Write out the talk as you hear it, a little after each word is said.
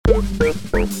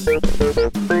It's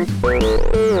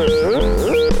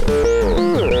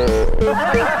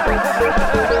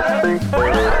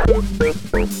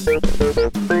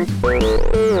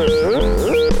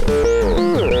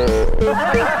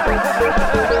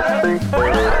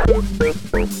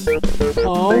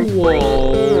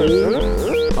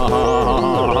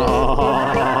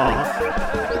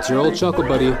your old chuckle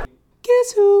buddy.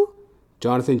 Guess who?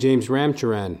 Jonathan James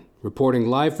Ramcharan, reporting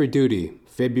live for duty,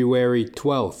 February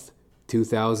 12th,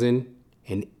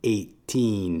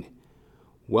 2018.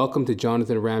 Welcome to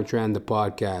Jonathan Ramcharan, the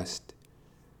podcast.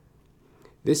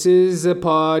 This is a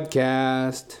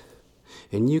podcast,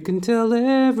 and you can tell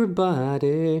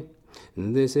everybody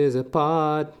this is a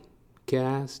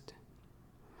podcast.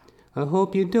 I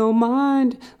hope you don't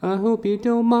mind. I hope you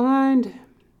don't mind.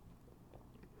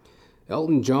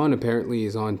 Elton John apparently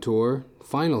is on tour,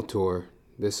 final tour.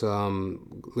 This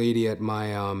lady at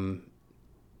my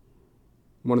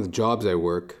one of the jobs I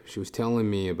work, she was telling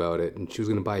me about it, and she was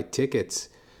going to buy tickets.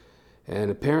 And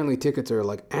apparently tickets are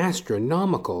like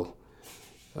astronomical.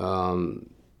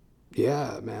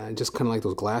 Yeah, man, just kind of like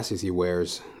those glasses he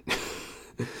wears.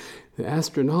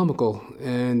 Astronomical.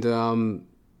 And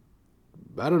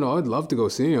I don't know, I'd love to go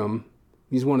see him.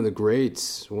 He's one of the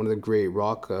greats, one of the great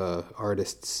rock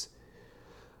artists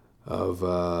of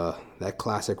that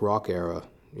classic rock era,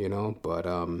 you know. But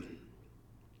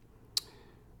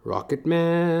Rocket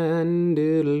Man,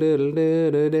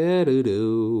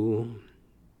 do-do-do-do-do-do-do.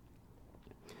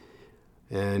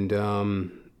 And I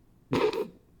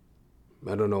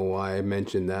don't know why I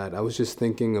mentioned that. I was just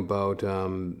thinking about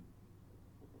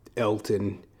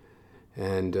Elton,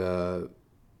 and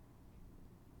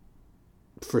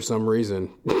for some reason,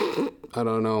 I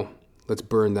don't know. Let's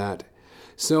burn that.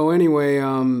 So anyway,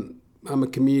 I'm a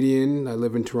comedian. I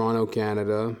live in Toronto,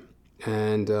 Canada,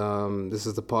 and this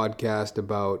is the podcast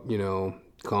about, you know,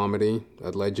 comedy,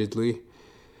 allegedly,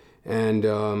 and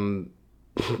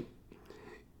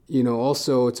you know,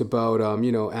 also it's about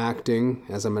you know, acting,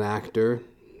 as I'm an actor.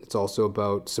 It's also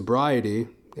about sobriety,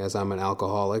 as I'm an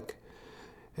alcoholic,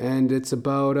 and it's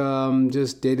about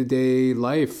just day-to-day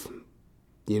life.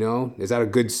 You know, is that a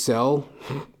good sell?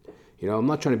 You know, I'm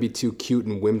not trying to be too cute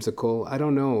and whimsical. I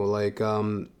don't know. Like,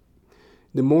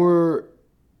 the more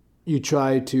you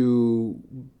try to,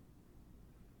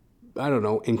 I don't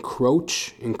know,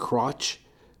 encroach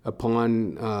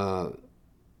upon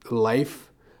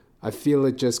life, I feel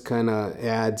it just kind of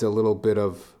adds a little bit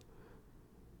of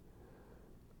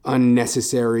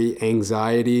unnecessary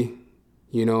anxiety,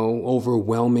 you know,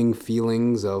 overwhelming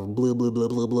feelings of blah, blah, blah,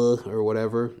 blah, blah, or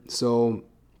whatever. So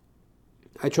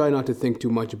I try not to think too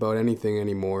much about anything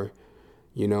anymore,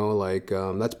 you know, like,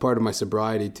 that's part of my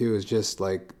sobriety too, is just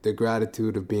like the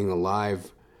gratitude of being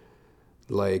alive.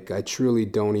 Like, I truly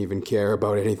don't even care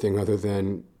about anything other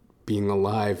than being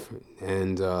alive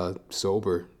and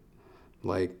sober.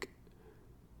 Like,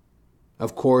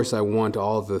 of course I want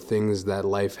all the things that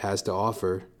life has to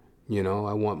offer, you know.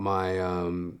 I want my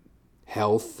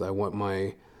health, I want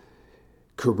my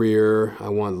career, I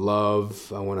want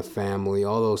love, I want a family,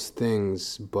 all those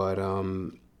things, but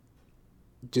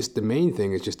just the main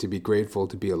thing is just to be grateful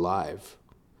to be alive.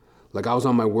 Like, I was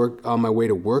on my way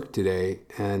to work today,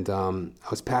 and I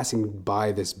was passing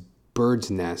by this bird's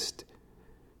nest,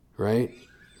 right,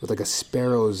 with like a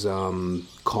sparrow's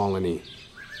colony,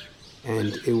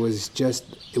 and it was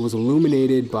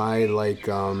illuminated by like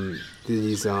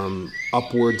these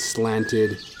upward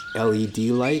slanted LED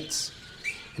lights.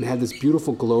 And it had this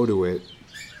beautiful glow to it.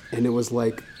 And it was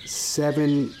like 6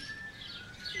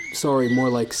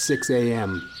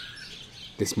 a.m.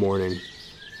 this morning.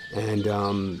 And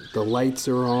the lights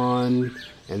are on,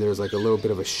 and there's like a little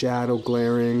bit of a shadow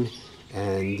glaring.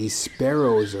 And these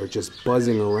sparrows are just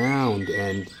buzzing around.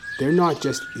 And they're not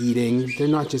just eating, they're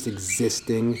not just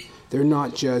existing, they're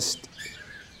not just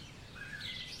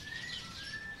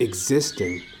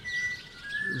existing.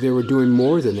 They were doing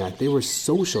more than that. They were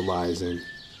socializing.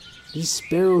 These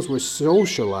sparrows were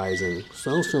socializing.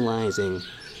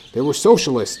 They were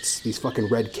socialists, these fucking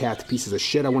red cat pieces of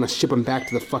shit. I want to ship them back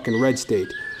to the fucking red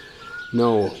state.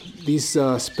 No, these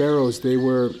sparrows, they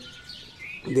were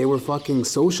fucking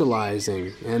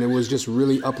socializing, and it was just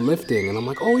really uplifting. And I'm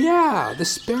like, oh yeah, the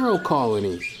sparrow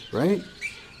colony, right?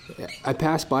 I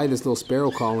pass by this little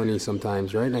sparrow colony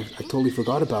sometimes, right? And I totally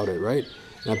forgot about it, right?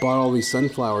 And I bought all these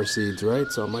sunflower seeds, right?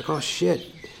 So I'm like, oh shit.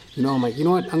 You know, I'm like, you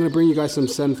know what? I'm going to bring you guys some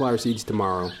sunflower seeds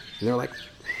tomorrow. And they're like,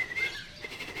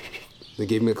 they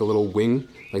gave me like a little wing.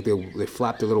 Like they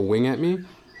flapped a little wing at me.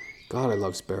 God, I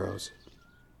love sparrows.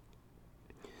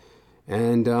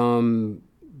 And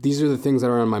these are the things that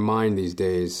are on my mind these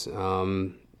days.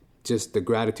 just the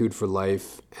gratitude for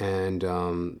life, and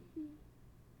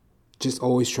just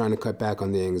always trying to cut back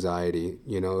on the anxiety,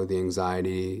 the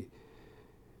anxiety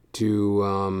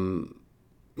to,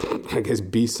 I guess,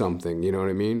 be something, you know what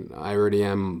I mean? I already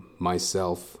am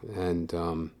myself,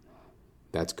 and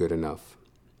that's good enough.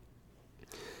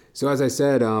 So as I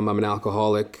said, I'm an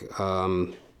alcoholic.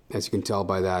 As you can tell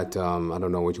by that, I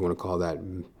don't know what you want to call that,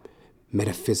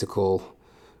 metaphysical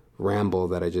ramble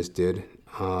that I just did.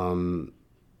 I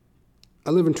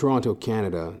live in Toronto,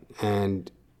 Canada,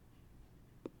 and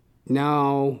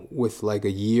now with like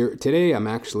a year, today I'm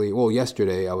actually,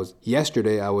 yesterday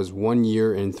I was 1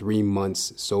 year and 3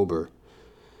 months sober.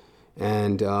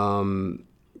 And,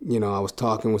 I was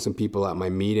talking with some people at my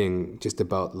meeting just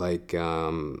about like,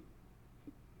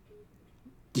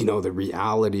 the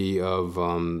reality of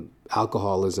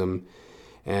alcoholism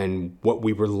and what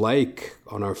we were like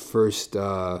on our first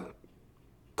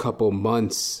couple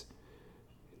months,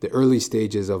 the early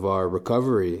stages of our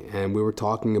recovery. And we were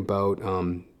talking about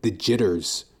the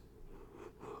jitters.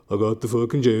 I got the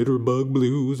fucking jitterbug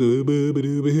blues,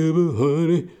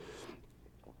 honey.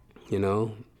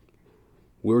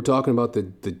 We were talking about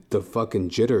the fucking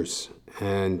jitters,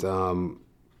 and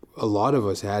a lot of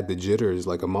us had the jitters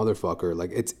like a motherfucker. Like,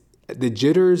 it's the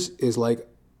jitters is like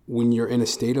when you're in a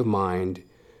state of mind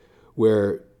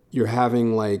where you're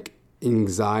having like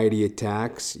anxiety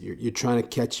attacks. You're trying to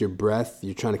catch your breath.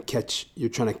 You're trying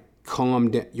to calm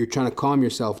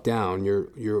yourself down.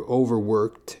 You're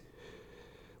overworked.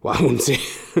 Well, I wouldn't say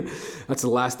that's the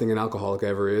last thing an alcoholic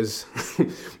ever is.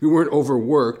 We weren't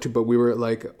overworked, but we were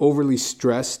like overly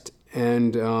stressed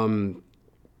and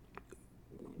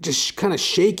just kind of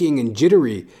shaking and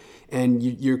jittery. And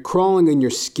you're crawling in your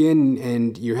skin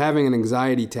and you're having an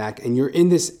anxiety attack and you're in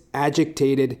this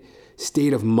agitated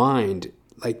state of mind,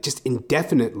 like just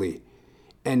indefinitely.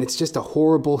 And it's just a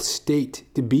horrible state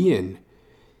to be in.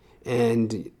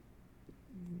 And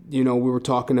we were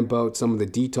talking about some of the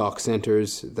detox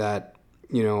centers that,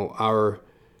 our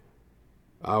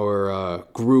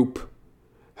group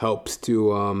helps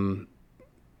to,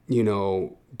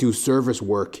 do service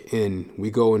work in. We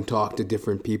go and talk to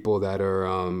different people that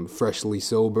are freshly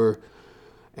sober.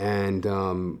 And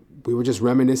we were just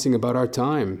reminiscing about our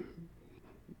time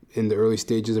in the early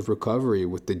stages of recovery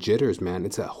with the jitters, man.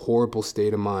 It's a horrible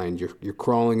state of mind. You're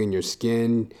crawling in your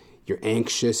skin. You're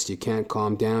anxious, you can't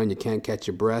calm down, you can't catch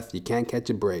your breath, you can't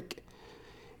catch a break.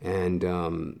 And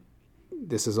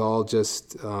this is all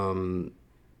just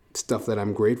stuff that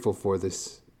I'm grateful for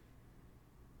this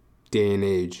day and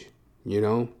age,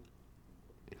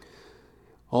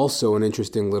 Also, an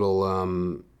interesting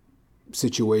little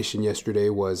situation yesterday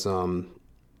was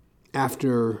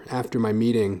after my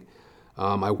meeting,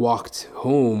 I walked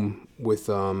home with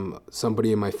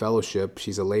somebody in my fellowship.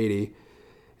 She's a lady.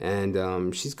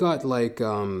 And she's got like,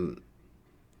 I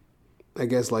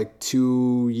guess like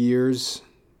 2 years,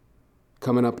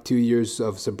 coming up 2 years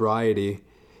of sobriety.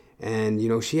 And,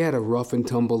 she had a rough and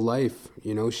tumble life.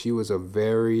 She was a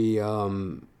very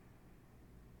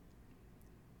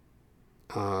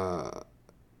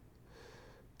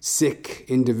sick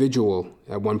individual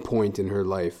at one point in her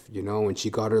life, and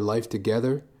she got her life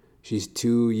together. She's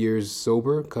 2 years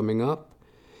sober coming up.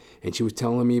 And she was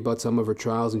telling me about some of her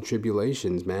trials and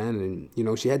tribulations, man.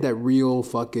 And, she had that real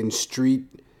fucking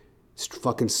street,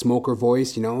 fucking smoker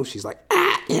voice, She's like,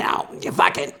 you fucking,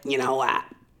 fuck it,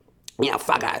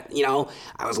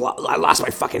 I lost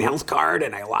my fucking health card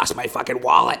and I lost my fucking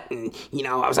wallet. And,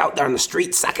 I was out there on the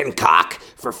street sucking cock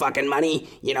for fucking money,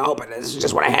 but this is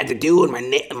just what I had to do.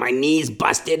 And my knees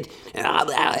busted. And,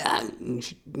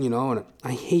 and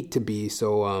I hate to be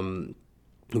so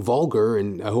vulgar,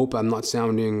 and I hope I'm not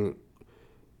sounding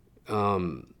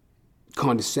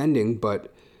condescending,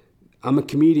 but I'm a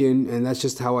comedian, and that's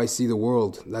just how I see the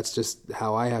world. That's just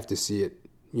how I have to see it.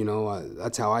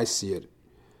 That's how I see it.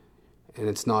 And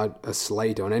it's not a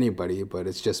slight on anybody, but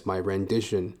it's just my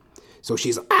rendition. So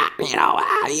she's, check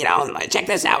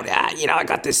this out. I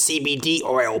got this CBD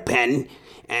oil pen,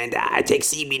 and I take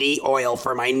CBD oil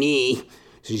for my knee.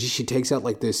 So she takes out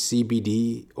like this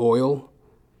CBD oil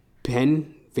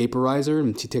pen vaporizer,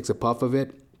 and she takes a puff of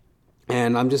it.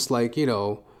 And I'm just like,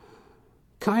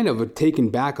 kind of taken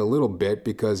back a little bit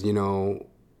because,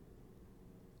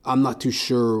 I'm not too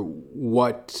sure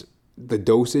what the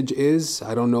dosage is.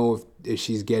 I don't know if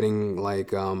she's getting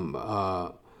like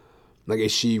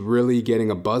is she really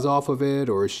getting a buzz off of it,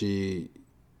 or is she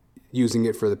using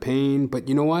it for the pain? But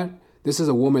you know what? This is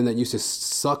a woman that used to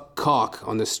suck cock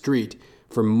on the street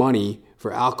for money,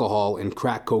 for alcohol and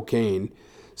crack cocaine.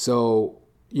 So,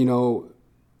 you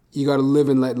got to live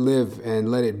and let live and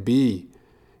let it be.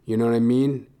 You know what I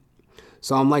mean?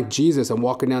 So I'm like Jesus. I'm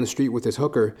walking down the street with this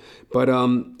hooker, but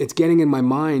it's getting in my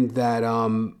mind that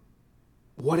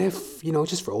what if,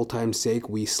 just for old time's sake,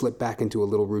 we slip back into a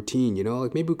little routine,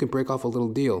 like maybe we can break off a little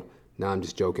deal. No, I'm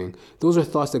just joking. Those are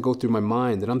thoughts that go through my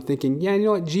mind, and I'm thinking, yeah, you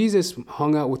know what? Jesus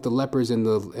hung out with the lepers and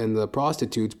the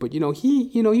prostitutes, but he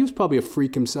was probably a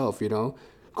freak himself,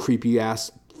 creepy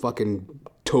ass fucking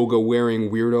toga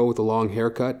wearing weirdo with a long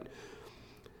haircut.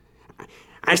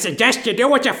 I suggest you do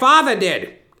what your father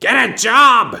did. Get a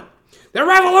job. The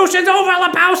revolution's over,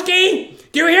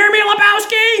 Lebowski. Do you hear me,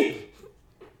 Lebowski?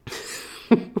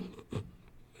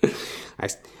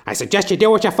 I suggest you do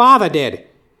what your father did.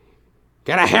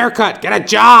 Get a haircut. Get a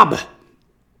job.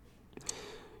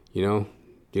 Do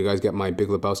you guys get my Big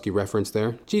Lebowski reference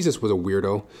there? Jesus was a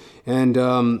weirdo. And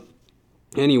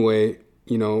anyway,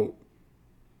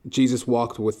 Jesus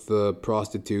walked with the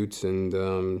prostitutes,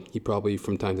 and he probably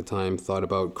from time to time thought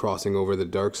about crossing over the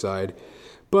dark side.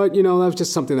 But, that was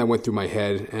just something that went through my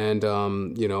head. And,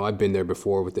 I've been there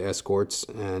before with the escorts.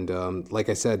 And like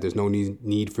I said, there's no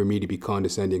need for me to be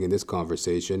condescending in this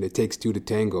conversation. It takes two to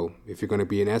tango. If you're going to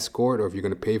be an escort or if you're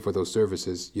going to pay for those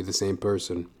services, you're the same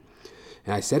person.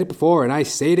 And I said it before, and I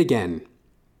say it again.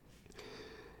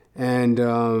 And,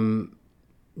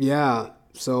 yeah,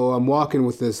 so I'm walking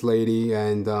with this lady,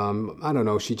 and I don't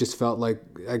know, she just felt like,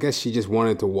 I guess she just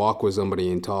wanted to walk with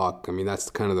somebody and talk. I mean, that's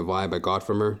kind of the vibe I got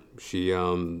from her. She,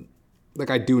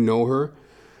 I do know her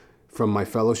from my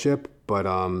fellowship, but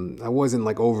I wasn't,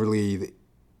 overly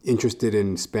interested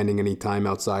in spending any time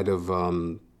outside of,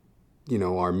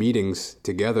 our meetings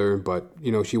together. But,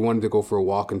 she wanted to go for a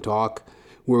walk and talk.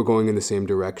 We were going in the same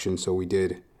direction, so we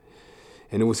did.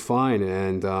 And it was fine.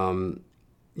 And,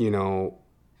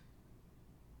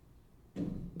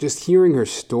 just hearing her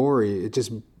story,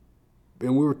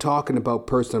 and we were talking about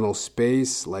personal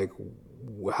space, like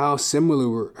how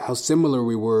similar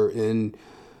we were in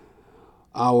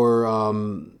our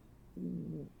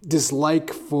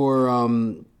dislike for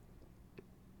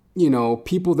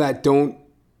people that don't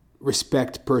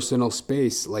respect personal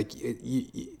space. Like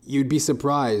you'd be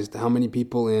surprised how many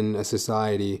people in a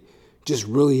society just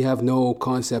really have no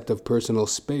concept of personal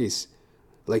space.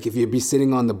 Like if you'd be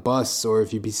sitting on the bus, or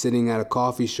if you'd be sitting at a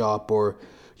coffee shop, or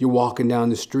you're walking down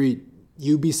the street,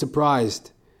 you'd be surprised.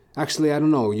 Actually, I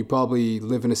don't know. You probably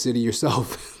live in a city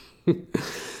yourself.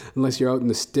 Unless you're out in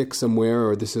the sticks somewhere,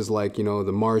 or this is like,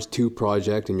 the Mars 2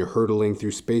 project and you're hurtling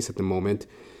through space at the moment.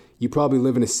 You probably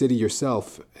live in a city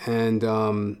yourself. And,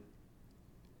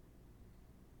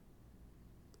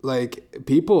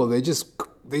 people, they just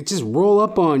roll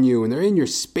up on you, and they're in your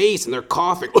space, and they're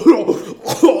coughing.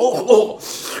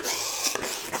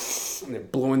 And they're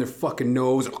blowing their fucking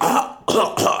nose. And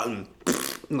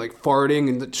farting,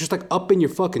 and just up in your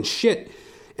fucking shit.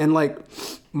 And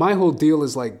my whole deal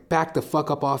is back the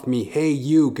fuck up off me. Hey,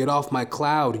 you, get off my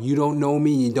cloud. You don't know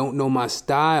me. You don't know my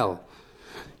style.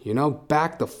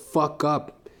 Back the fuck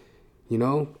up.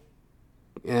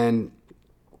 And,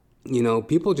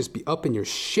 people just be up in your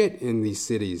shit in these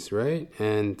cities, right?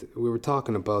 And we were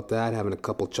talking about that, having a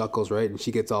couple chuckles, right? And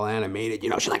she gets all animated.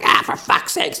 She's like, for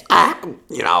fuck's sakes. I'd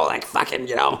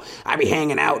be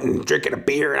hanging out and drinking a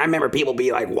beer, and I remember people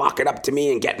be walking up to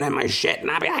me and getting in my shit,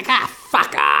 and I'd be like,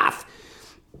 fuck off.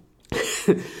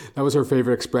 That was her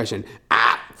favorite expression.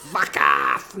 Fuck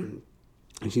off. And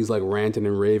she's ranting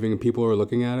and raving, and people are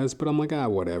looking at us, but I'm like,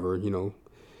 whatever,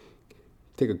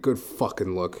 Take a good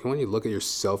fucking look. Why don't you look at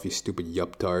yourself, you stupid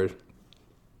yup-tard?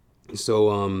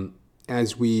 So,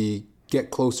 as we get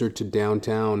closer to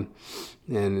downtown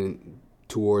and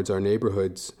towards our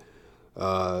neighborhoods,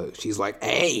 she's like,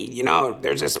 hey,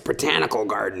 there's this botanical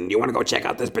garden. Do you want to go check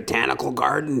out this botanical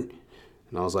garden?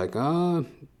 And I was like,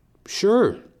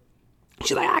 sure.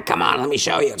 She's like, come on, let me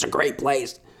show you. It's a great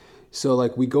place. So,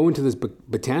 we go into this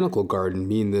botanical garden,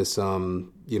 me and this,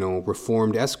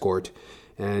 reformed escort.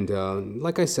 And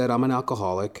like I said, I'm an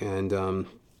alcoholic, and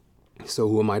so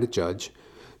who am I to judge?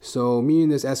 So me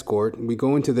and this escort, we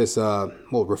go into this,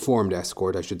 reformed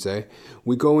escort, I should say.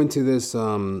 We go into this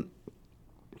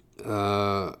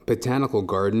botanical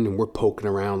garden, and we're poking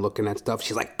around, looking at stuff.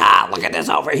 She's like, look at this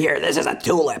over here. This is a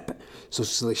tulip.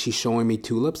 So she's showing me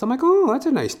tulips. I'm like, oh, that's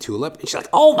a nice tulip. And she's like,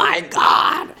 oh my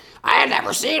God, I had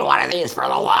never seen one of these for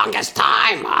the longest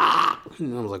time.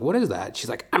 And I was like, what is that? She's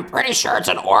like, I'm pretty sure it's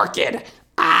an orchid.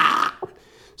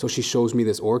 So she shows me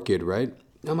this orchid, right?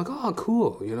 I'm like, oh,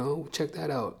 cool, check that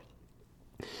out.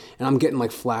 And I'm getting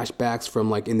flashbacks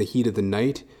from in the heat of the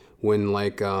night when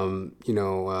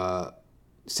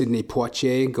Sidney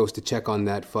Poitier goes to check on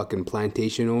that fucking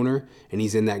plantation owner, and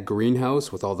he's in that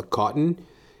greenhouse with all the cotton,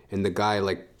 and the guy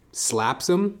slaps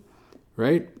him,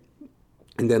 right?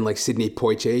 And then Sidney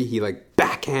Poitier, he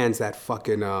backhands that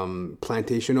fucking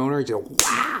plantation owner. He just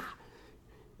wah!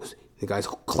 The guy's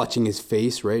clutching his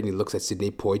face, right? And he looks at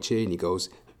Sidney Poitier and he goes,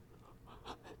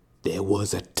 "There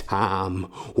was a time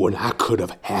when I could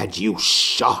have had you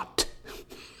shot."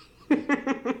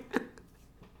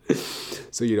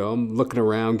 So, I'm looking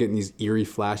around, getting these eerie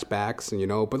flashbacks,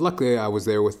 and, but luckily I was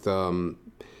there with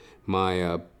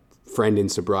my friend in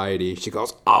sobriety. She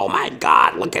goes, "Oh my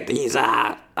God, look at these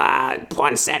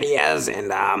poinsettias,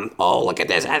 and oh, look at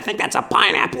this. I think that's a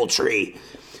pineapple tree."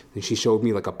 And she showed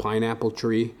me like a pineapple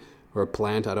tree or a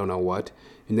plant, I don't know what.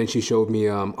 And then she showed me,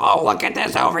 oh, look at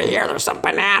this over here. There's some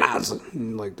bananas.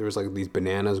 Like there was like these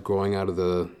bananas growing out of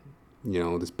the,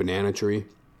 this banana tree.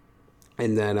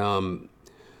 And then,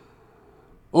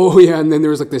 oh yeah, and then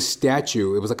there was like this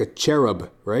statue. It was like a cherub,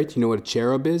 right? You know what a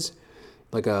cherub is?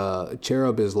 Like a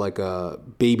cherub is like a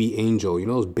baby angel. You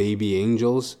know those baby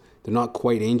angels? They're not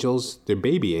quite angels. They're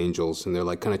baby angels. And they're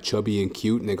like kind of chubby and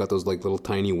cute. And they got those like little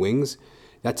tiny wings.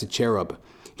 That's a cherub.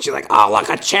 She's like, "Oh, look,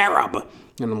 a cherub."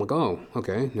 And I'm like, oh,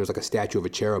 okay. There's like a statue of a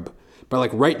cherub. But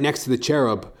like right next to the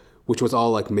cherub, which was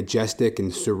all like majestic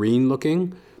and serene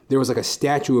looking, there was like a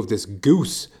statue of this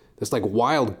goose. This like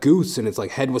wild goose, and its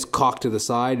like head was cocked to the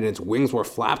side, and its wings were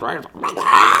flapped, right?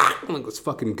 I'm like, this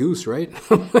fucking goose, right?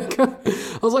 I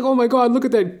was like, oh my God, look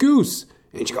at that goose.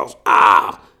 And she goes,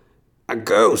 "Ah, a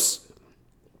goose."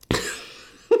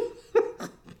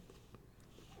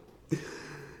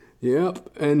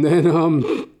 Yep. And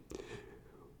then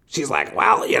she's like,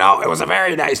 "Well, it was a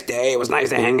very nice day. It was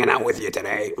nice hanging out with you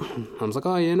today." I was like,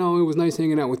 "Oh, it was nice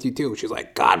hanging out with you too." She's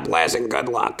like, "God bless and good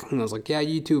luck." And I was like, "Yeah,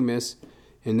 you too, miss."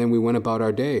 And then we went about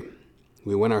our day.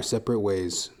 We went our separate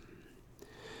ways.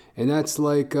 And that's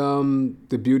like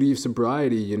the beauty of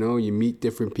sobriety, You meet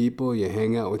different people, you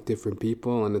hang out with different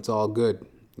people, and it's all good,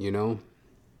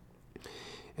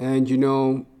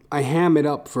 And, I ham it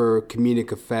up for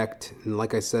comedic effect. And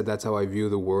like I said, that's how I view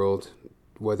the world,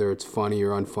 whether it's funny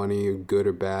or unfunny, or good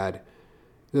or bad.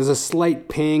 There's a slight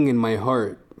pang in my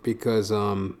heart because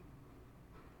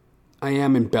I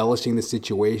am embellishing the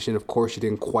situation. Of course, she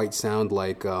didn't quite sound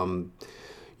like, Donald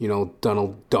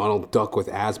Duck with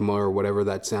asthma or whatever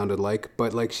that sounded like.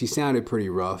 But, like, she sounded pretty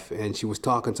rough, and she was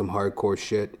talking some hardcore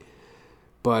shit.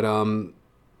 But,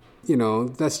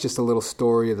 that's just a little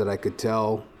story that I could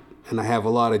tell. And I have a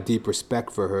lot of deep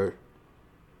respect for her.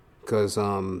 Because,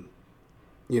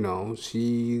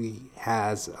 she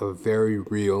has a very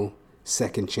real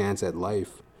second chance at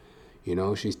life.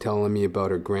 She's telling me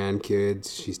about her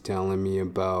grandkids. She's telling me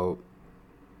about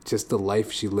just the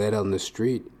life she led on the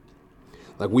street.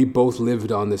 Like, we both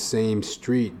lived on the same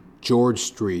street, George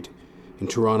Street, in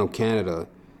Toronto, Canada.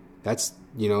 That's,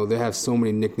 they have so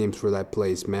many nicknames for that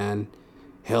place, man.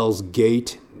 Hell's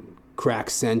Gate, Crack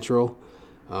Central.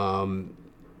 I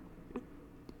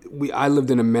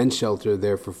lived in a men's shelter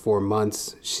there for 4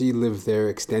 months. She lived there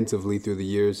extensively through the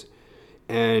years.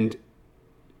 And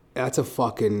that's a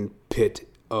fucking pit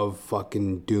of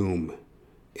fucking doom.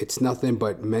 It's nothing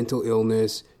but mental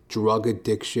illness, drug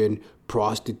addiction,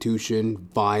 prostitution,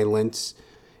 violence.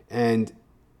 And,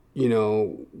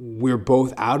 we're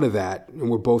both out of that. And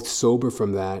we're both sober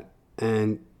from that.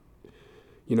 And,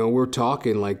 we're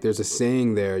talking like there's a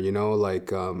saying there,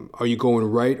 like, are you going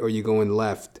right or are you going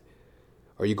left?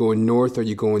 Are you going north or are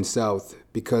you going south?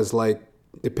 Because, like,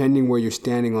 depending where you're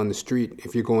standing on the street,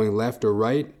 if you're going left or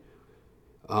right,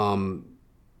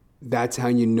 that's how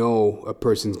you know a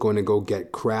person's going to go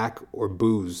get crack or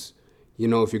booze.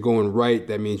 If you're going right,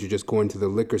 that means you're just going to the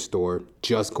liquor store,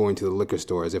 as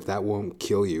if that won't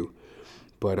kill you.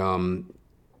 But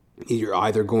you're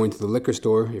either going to the liquor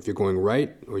store if you're going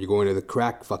right, or you're going to the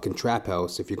crack fucking trap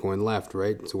house if you're going left,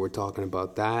 right? So we're talking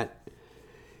about that.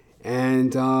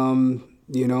 And,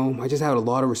 I just had a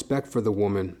lot of respect for the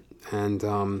woman. And,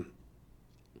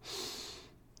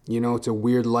 it's a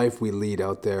weird life we lead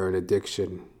out there in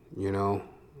addiction, I'm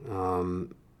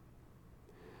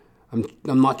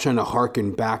not trying to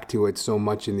hearken back to it so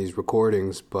much in these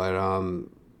recordings, but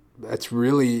that's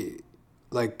really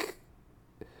like,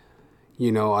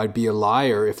 I'd be a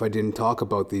liar if I didn't talk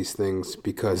about these things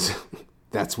because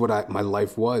that's what my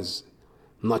life was.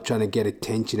 I'm not trying to get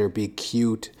attention or be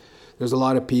cute. There's a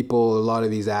lot of people, a lot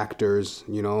of these actors,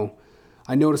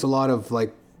 I notice a lot of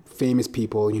like famous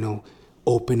people,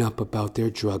 open up about their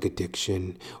drug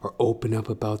addiction or open up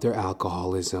about their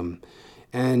alcoholism.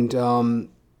 And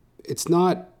it's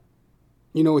not,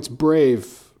 it's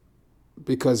brave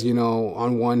because,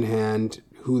 on one hand,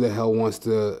 who the hell wants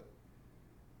to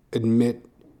admit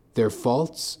their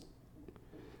faults?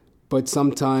 But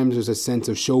sometimes there's a sense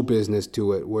of show business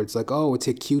to it where it's like, oh, it's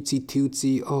a cutesy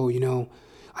tootsie. Oh,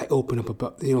 I open up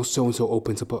about, so and so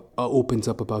opens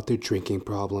up about their drinking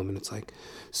problem, and it's like,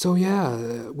 so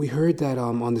yeah, we heard that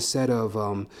on the set of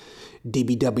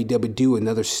DBWW,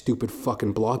 another stupid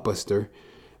fucking blockbuster,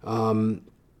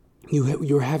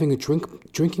 you're having a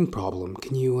drinking problem.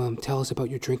 Can you tell us about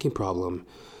your drinking problem?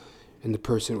 And the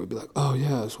person would be like, oh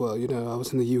yes, well, I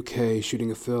was in the UK shooting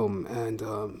a film, and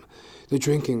the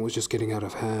drinking was just getting out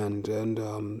of hand, and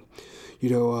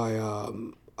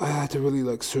I had to really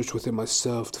like search within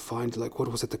myself to find like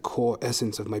what was at the core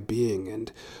essence of my being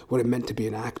and what it meant to be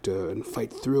an actor and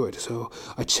fight through it. So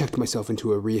I checked myself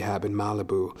into a rehab in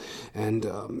Malibu, and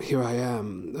here I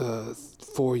am,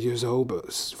 4 years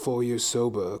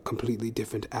sober, completely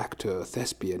different actor,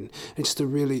 thespian, and just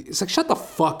it's like, shut the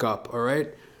fuck up, all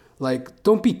right? Like,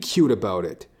 don't be cute about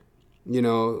it,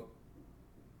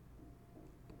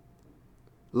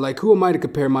 Like, who am I to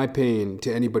compare my pain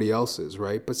to anybody else's,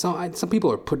 right? But some people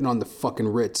are putting on the fucking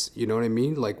Ritz, you know what I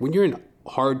mean? Like, when you're in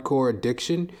hardcore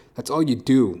addiction, that's all you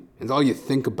do. It's all you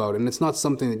think about. And it's not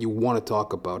something that you want to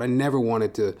talk about. I never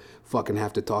wanted to fucking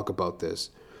have to talk about this.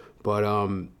 But,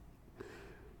 and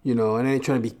I ain't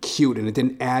trying to be cute, and it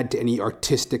didn't add to any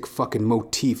artistic fucking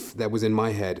motif that was in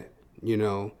my head,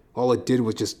 All it did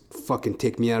was just fucking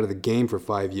take me out of the game for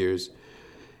 5 years.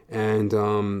 And,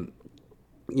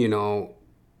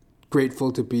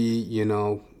 grateful to be,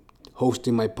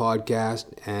 hosting my podcast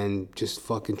and just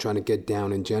fucking trying to get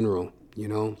down in general,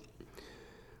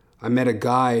 I met a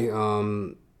guy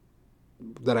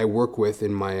that I work with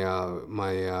in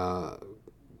my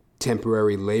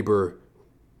temporary labor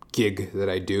gig that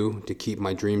I do to keep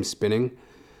my dreams spinning.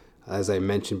 As I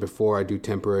mentioned before, I do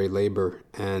temporary labor,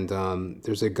 and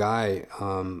there's a guy,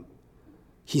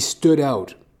 he stood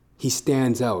out. He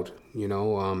stands out,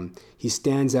 he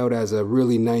stands out as a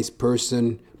really nice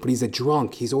person, but he's a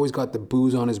drunk. He's always got the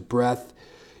booze on his breath.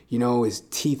 His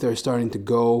teeth are starting to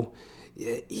go.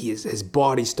 His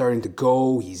body's starting to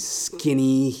go. He's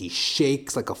skinny. He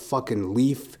shakes like a fucking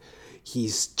leaf.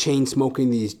 He's chain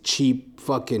smoking these cheap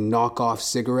fucking knockoff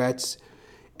cigarettes,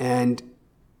 and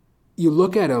you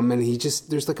look at him and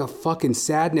there's like a fucking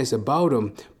sadness about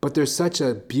him, but there's such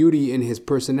a beauty in his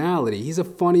personality. He's a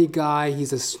funny guy.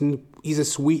 He's a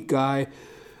sweet guy.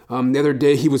 The other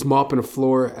day he was mopping a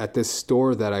floor at this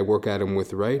store that I work at him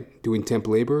with, right? Doing temp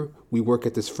labor. We work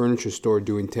at this furniture store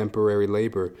doing temporary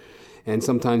labor. And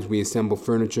sometimes we assemble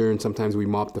furniture, and sometimes we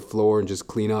mop the floor and just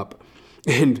clean up.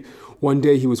 And one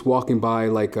day he was walking by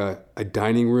like a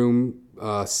dining room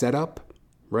setup,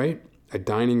 right? A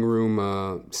dining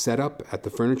room setup at the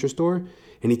furniture store,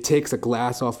 and he takes a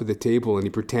glass off of the table and he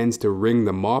pretends to wring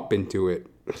the mop into it.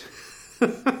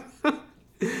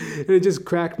 And it just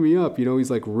cracked me up.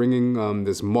 He's like wringing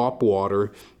this mop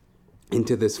water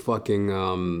into this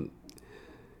fucking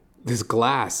this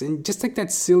glass, and just like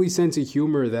that silly sense of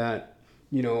humor that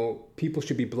people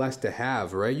should be blessed to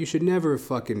have, right? You should never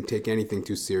fucking take anything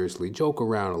too seriously. Joke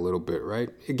around a little bit, right?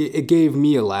 It gave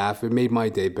me a laugh. It made my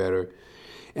day better.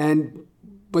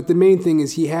 But the main thing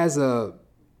is he has a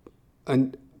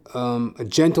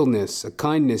gentleness, a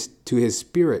kindness to his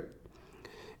spirit.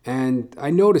 And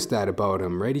I noticed that about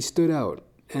him, right? He stood out.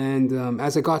 And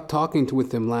as I got talking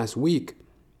with him last week,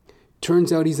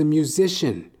 turns out he's a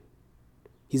musician.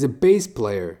 He's a bass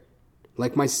player,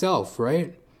 like myself, right?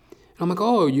 And I'm like,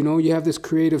 oh, you have this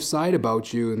creative side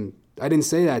about you. And I didn't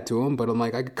say that to him, but I'm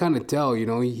like, I could kind of tell,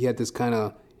 he had this kind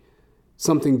of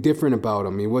something different about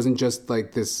him. He wasn't just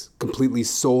like this completely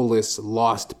soulless,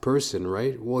 lost person,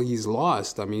 right? Well, he's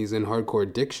lost. I mean, he's in hardcore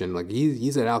addiction. Like,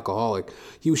 he's an alcoholic.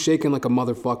 He was shaking like a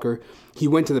motherfucker. He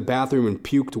went to the bathroom and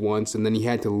puked once, and then he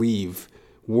had to leave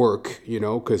work,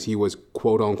 because he was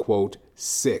quote-unquote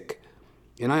sick.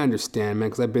 And I understand, man,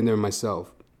 because I've been there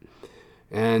myself.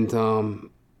 And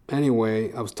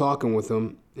anyway, I was talking with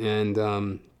him,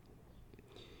 and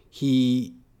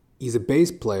he's a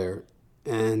bass player.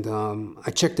 And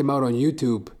I checked him out on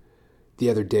YouTube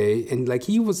the other day, and like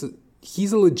he's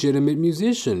a legitimate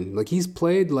musician. Like, he's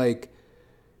played like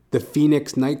the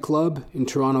Phoenix nightclub in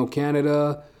Toronto,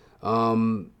 Canada,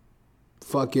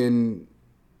 fucking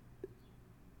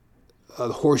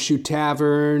Horseshoe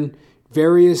Tavern,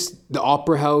 the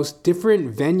Opera House,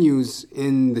 different venues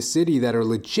in the city that are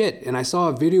legit. And I saw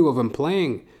a video of him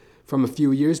playing from a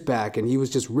few years back, and he was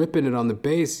just ripping it on the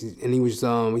bass, and he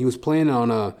was playing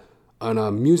on a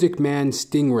Music Man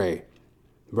Stingray,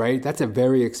 right? That's a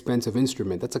very expensive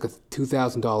instrument. That's like a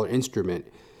 $2,000 instrument.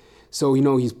 So,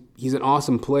 he's an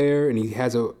awesome player, and he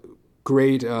has a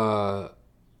great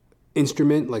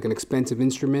instrument, like an expensive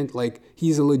instrument. Like,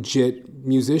 he's a legit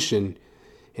musician.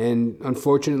 And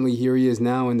unfortunately, here he is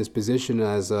now in this position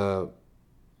as I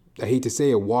hate to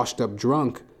say, a washed up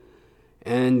drunk.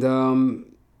 And,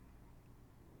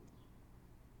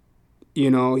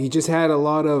 he just had a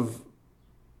lot of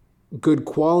good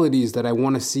qualities that I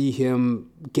want to see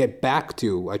him get back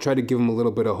to. I try to give him a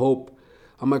little bit of hope.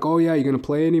 I'm like, oh yeah, you gonna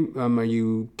play any? Are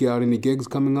you got any gigs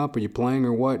coming up? Are you playing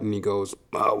or what? And he goes,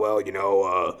 oh well,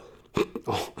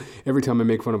 every time I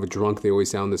make fun of a drunk, they always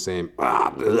sound the same.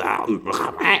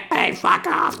 Hey, fuck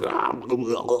off.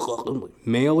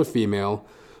 Male or female?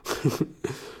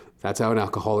 That's how an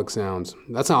alcoholic sounds.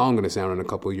 That's how I'm gonna sound in a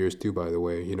couple of years too. By the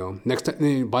way, next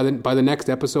by the next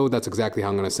episode, that's exactly how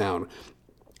I'm gonna sound.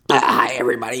 Hi,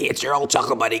 everybody. It's your old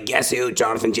chuckle buddy. Guess who?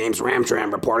 Jonathan James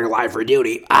Ramtram reporting live for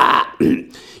duty.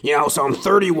 So I'm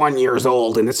 31 years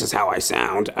old, and this is how I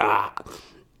sound.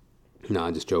 No,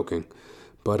 I'm just joking.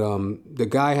 But the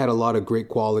guy had a lot of great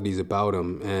qualities about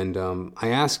him, and I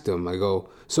asked him, I go,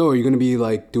 so are you going to be,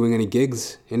 doing any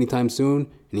gigs anytime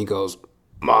soon? And he goes,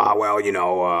 I'm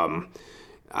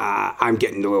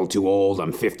getting a little too old.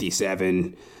 I'm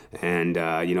 57, and,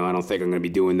 I don't think I'm going to be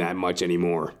doing that much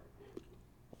anymore.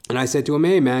 And I said to him,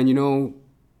 hey, man,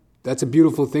 that's a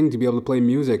beautiful thing to be able to play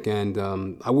music, and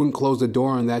I wouldn't close the door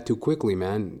on that too quickly,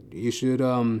 man. You should,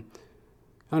 you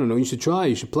should try,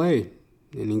 you should play.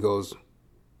 And he goes,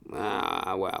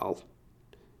 well.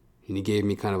 And he gave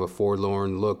me kind of a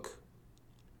forlorn look.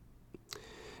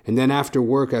 And then after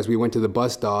work, as we went to the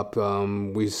bus stop,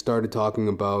 we started talking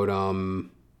about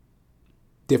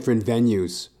different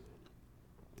venues.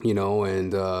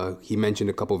 And he mentioned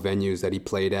a couple venues that he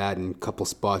played at and a couple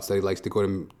spots that he likes to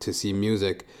go to see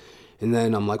music. And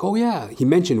then I'm like, oh yeah, he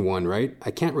mentioned one, right?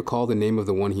 I can't recall the name of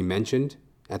the one he mentioned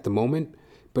at the moment,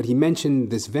 but he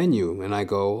mentioned this venue. And I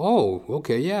go, oh,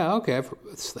 okay, yeah, okay,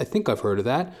 I think I've heard of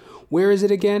that. Where is it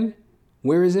again?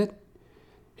 Where is it?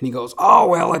 And he goes, oh,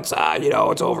 well, it's,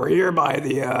 it's over here by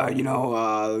the,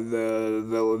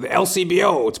 the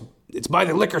LCBO. It's by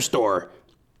the liquor store.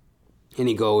 And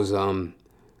he goes,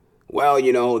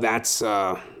 well, that's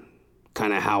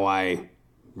kind of how I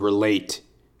relate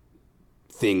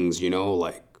things,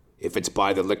 like if it's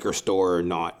by the liquor store or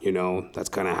not, that's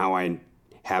kind of how I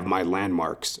have my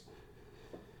landmarks.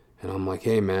 And I'm like,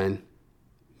 hey, man,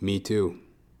 me too.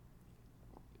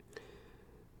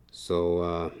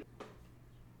 So,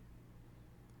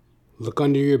 look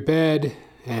under your bed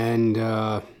and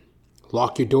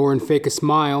lock your door and fake a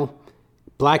smile.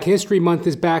 Black History Month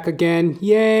is back again.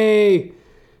 Yay!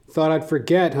 Thought I'd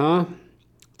forget, huh?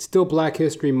 It's still Black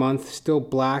History Month, still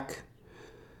black.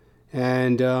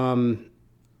 And I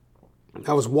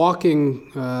was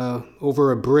walking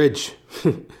over a bridge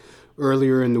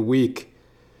earlier in the week.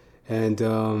 And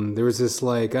there was this,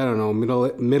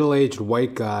 middle-aged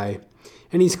white guy.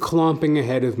 And he's clomping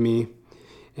ahead of me.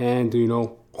 And,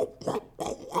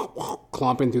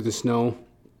 clomping through the snow.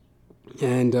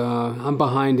 And I'm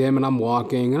behind him and I'm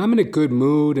walking. And I'm in a good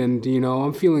mood and,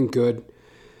 I'm feeling good.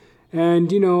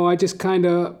 And, I just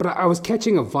but I was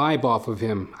catching a vibe off of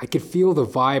him. I could feel the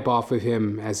vibe off of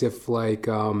him as if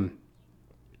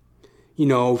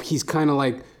he's kind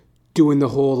of doing the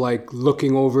whole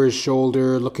looking over his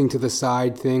shoulder, looking to the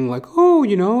side thing.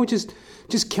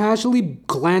 Just casually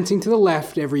glancing to the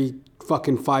left every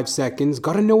fucking 5 seconds.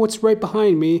 Gotta know what's right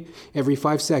behind me every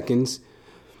 5 seconds.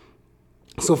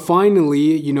 So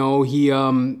finally,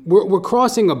 we're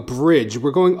crossing a bridge.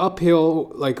 We're going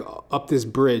uphill, up this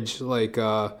bridge.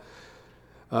 I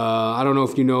don't know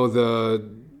if you know the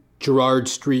Gerrard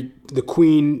Street, the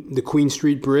Queen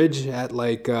Street Bridge at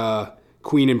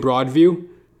Queen and Broadview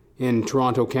in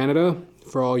Toronto, Canada.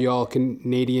 For all y'all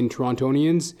Canadian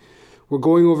Torontonians, we're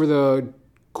going over the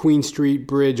Queen Street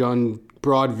Bridge on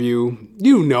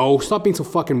Broadview. Stop being so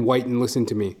fucking white and listen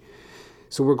to me.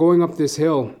 So we're going up this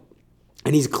hill.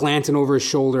 And he's glancing over his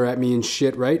shoulder at me and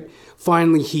shit, right?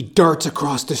 Finally, he darts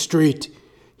across the street,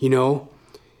 in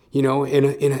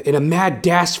a mad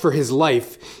dash for his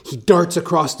life. He darts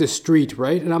across the street,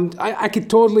 right? And I could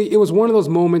totally, it was one of those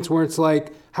moments where it's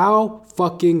like, how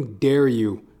fucking dare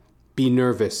you be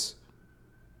nervous?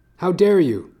 How dare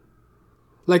you?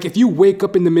 If you wake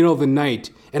up in the middle of the night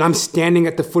and I'm standing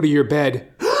at the foot of your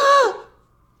bed,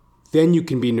 then you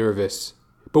can be nervous.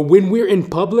 But when we're in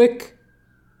public,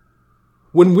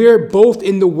 when we're both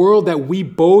in the world that we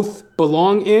both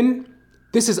belong in,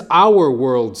 this is our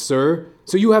world, sir.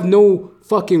 So you have no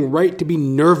fucking right to be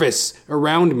nervous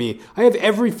around me. I have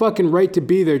every fucking right to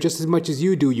be there just as much as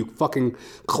you do, you fucking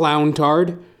clown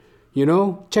tard. You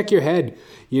know, check your head,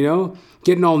 you know,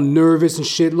 getting all nervous and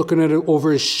shit, looking at it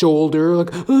over his shoulder,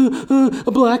 like,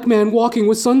 a black man walking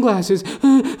with sunglasses,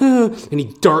 and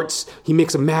he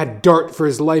makes a mad dart for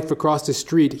his life across the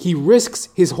street. He risks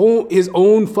his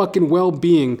own fucking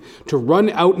well-being to run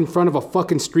out in front of a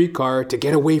fucking streetcar to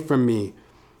get away from me.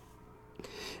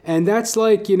 And that's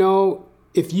like, you know,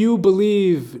 if you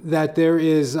believe that there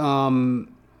is an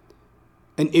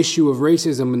issue of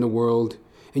racism in the world,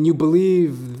 and you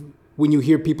believe when you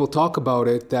hear people talk about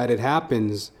it that it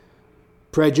happens,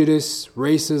 prejudice,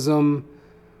 racism,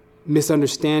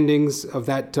 misunderstandings of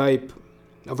that type,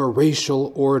 of a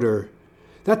racial order.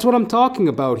 That's what I'm talking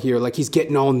about here. Like, he's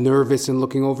getting all nervous and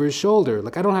looking over his shoulder.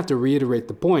 Like, I don't have to reiterate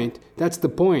the point. That's the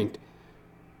point.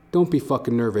 Don't be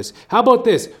fucking nervous. How about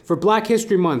this? For Black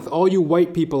History Month, all you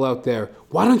white people out there,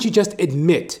 why don't you just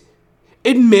admit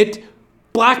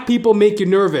black people make you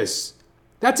nervous?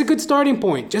 That's a good starting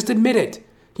point. Just admit it.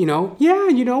 You know, yeah,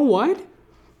 you know what?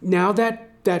 Now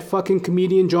that fucking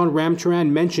comedian John Ramcharan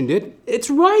mentioned it, it's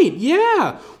right,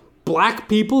 yeah. Black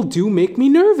people do make me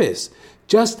nervous.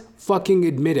 Just fucking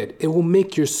admit it. It will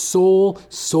make your soul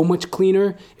so much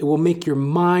cleaner. It will make your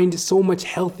mind so much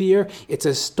healthier. It's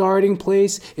a starting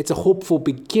place. It's a hopeful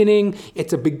beginning.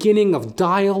 It's a beginning of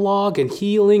dialogue and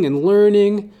healing and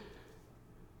learning.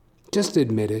 Just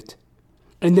admit it.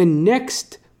 And then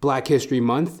next Black History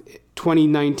Month,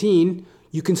 2019,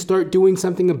 you can start doing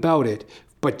something about it.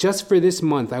 But just for this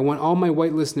month, I want all my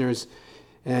white listeners,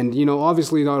 and, you know,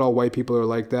 obviously not all white people are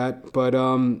like that, but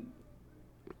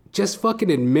just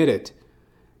fucking admit it,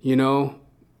 you know?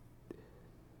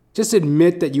 Just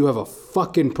admit that you have a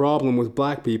fucking problem with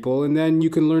black people, and then you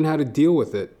can learn how to deal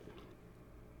with it.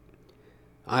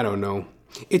 I don't know.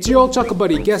 It's your old chuckle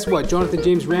buddy, guess what? Jonathan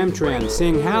James Ramcharan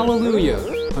saying hallelujah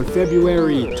on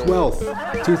February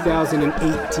 12th,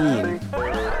 2018.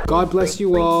 God bless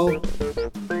you all.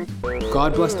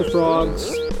 God bless the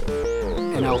frogs.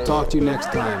 And I'll talk to you next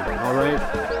time, alright?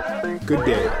 Good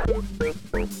day.